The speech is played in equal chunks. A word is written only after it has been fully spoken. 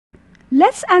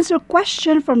Let's answer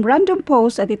question from random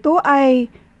post at ito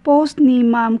ay post ni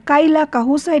Ma'am Kayla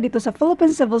Kahusay dito sa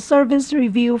Philippine Civil Service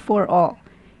Review for All.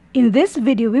 In this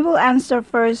video, we will answer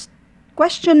first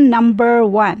question number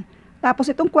 1.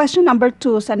 Tapos itong question number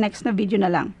 2 sa next na video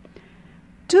na lang.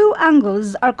 Two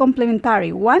angles are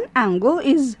complementary. One angle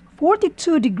is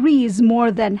 42 degrees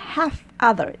more than half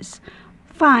others.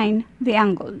 Find the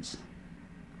angles.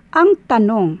 Ang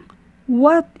tanong,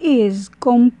 what is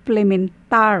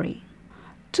complementary?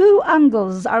 Two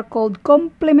angles are called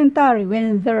complementary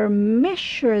when their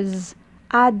measures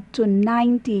add to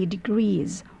 90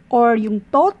 degrees or yung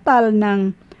total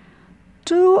ng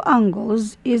two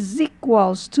angles is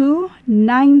equals to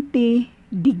 90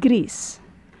 degrees.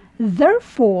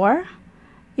 Therefore,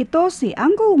 ito si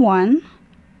angle 1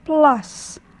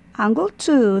 plus angle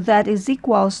 2 that is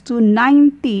equals to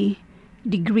 90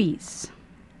 degrees.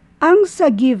 Ang sa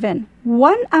given,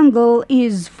 one angle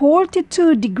is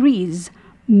 42 degrees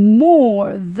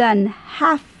more than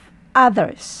half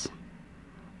others.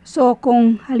 So,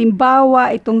 kung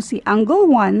halimbawa itong si angle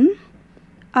 1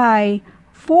 ay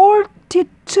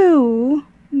 42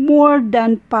 more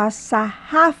than pa sa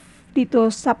half dito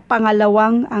sa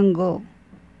pangalawang angle.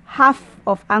 Half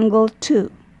of angle 2.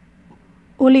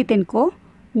 Ulitin ko,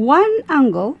 one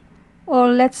angle, or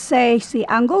let's say si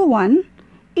angle 1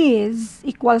 is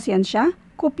equals yan siya.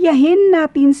 Kopyahin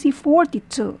natin si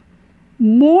 42.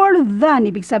 More than,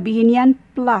 ibig sabihin yan,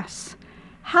 plus.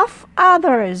 Half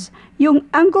others, yung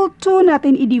angle 2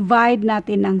 natin, i-divide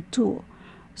natin ng 2.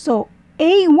 So,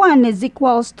 A1 is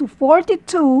equals to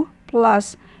 42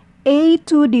 plus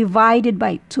A2 divided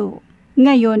by 2.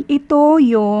 Ngayon, ito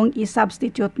yung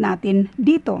i-substitute natin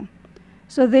dito.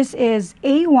 So, this is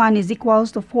A1 is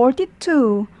equals to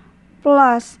 42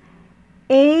 plus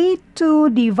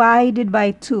A2 divided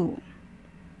by 2.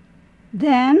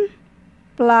 Then,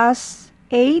 plus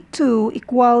A2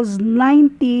 equals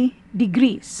 90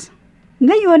 degrees.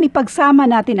 Ngayon, ipagsama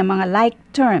natin ang mga like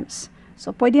terms.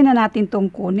 So, pwede na natin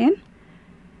itong kunin.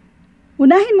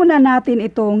 Unahin muna natin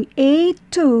itong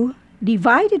A2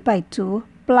 divided by 2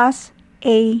 plus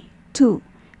A2.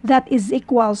 That is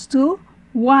equals to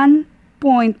 1.5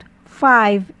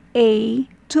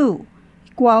 A2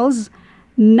 equals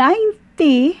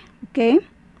 90, okay?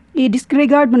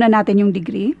 I-disregard muna natin yung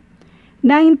degree.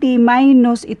 90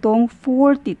 minus itong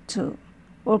 42.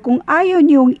 Or kung ayaw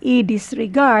niyong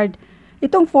i-disregard,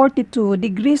 itong 42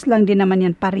 degrees lang din naman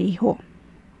yan pareho.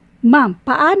 Ma'am,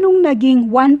 paanong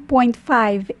naging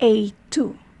 1.5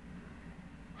 A2?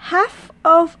 Half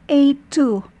of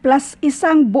A2 plus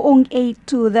isang buong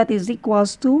A2 that is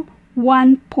equals to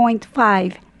 1.5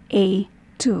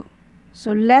 A2.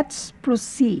 So let's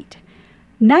proceed.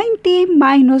 90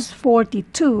 minus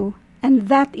 42 and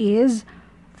that is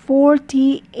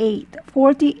 48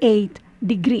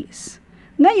 degrees.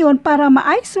 Ngayon, para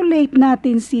ma-isolate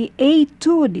natin si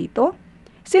A2 dito,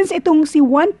 since itong si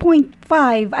 1.5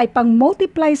 ay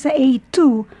pang-multiply sa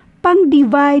A2,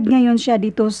 pang-divide ngayon siya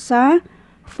dito sa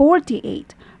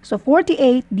 48. So,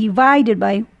 48 divided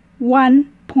by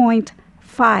 1.5.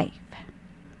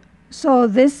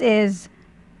 So, this is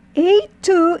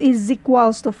A2 is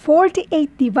equals to 48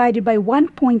 divided by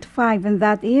 1.5 and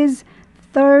that is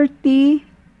 32.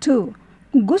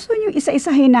 Kung gusto nyo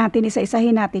isa-isahin natin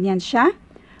yan siya.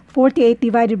 48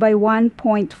 divided by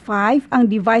 1.5. Ang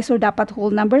divisor dapat whole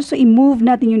number. So, i-move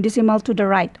natin yung decimal to the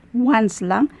right. Once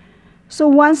lang. So,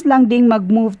 once lang ding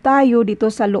mag-move tayo dito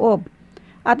sa loob.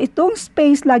 At itong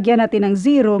space, lagyan natin ng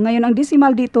 0. Ngayon, ang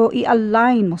decimal dito,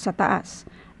 i-align mo sa taas.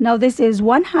 Now, this is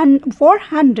 480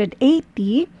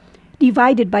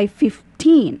 divided by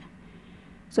 15.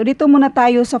 So, dito muna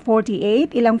tayo sa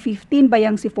 48. Ilang 15 ba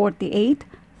yang si 48?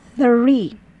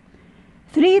 3.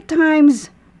 3 times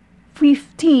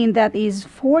 15, that is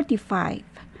 45.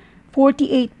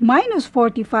 48 minus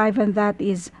 45, and that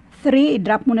is 3.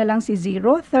 I-drop mo na lang si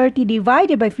 0. 30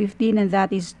 divided by 15, and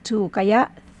that is 2.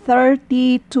 Kaya,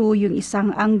 32 yung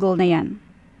isang angle na yan.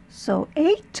 So,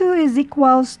 A2 is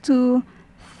equals to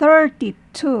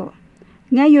 32.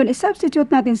 Ngayon, i-substitute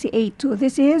natin si A2.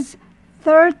 This is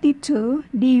 32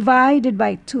 divided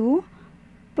by 2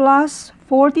 plus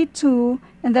 42,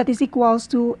 and that is equals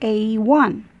to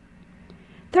A1.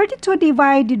 32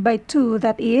 divided by 2,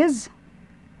 that is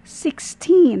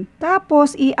 16.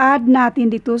 Tapos, i-add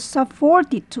natin dito sa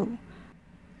 42.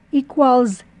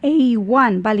 Equals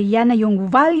A1. Bali, yan na yung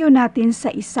value natin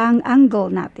sa isang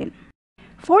angle natin.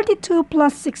 42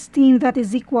 plus 16, that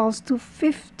is equals to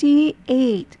 58.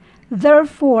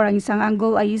 Therefore, ang isang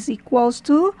angle ay is equals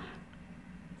to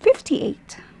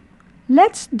 58.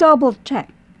 Let's double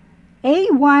check.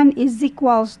 A1 is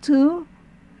equals to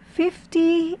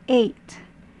 58.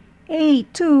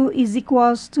 A2 is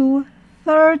equals to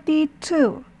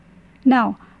 32.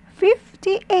 Now,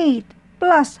 58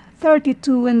 plus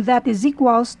 32, and that is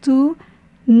equals to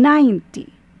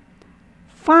 90.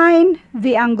 Find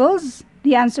the angles.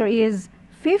 The answer is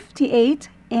 58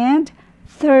 and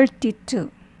 32.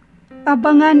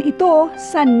 Abangan ito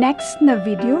sa next na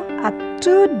video. A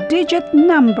 2-digit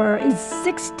number is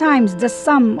 6 times the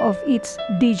sum of its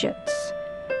digits.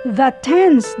 The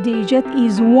tens digit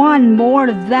is 1 more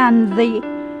than the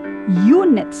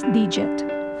units digit.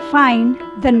 Find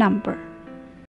the number.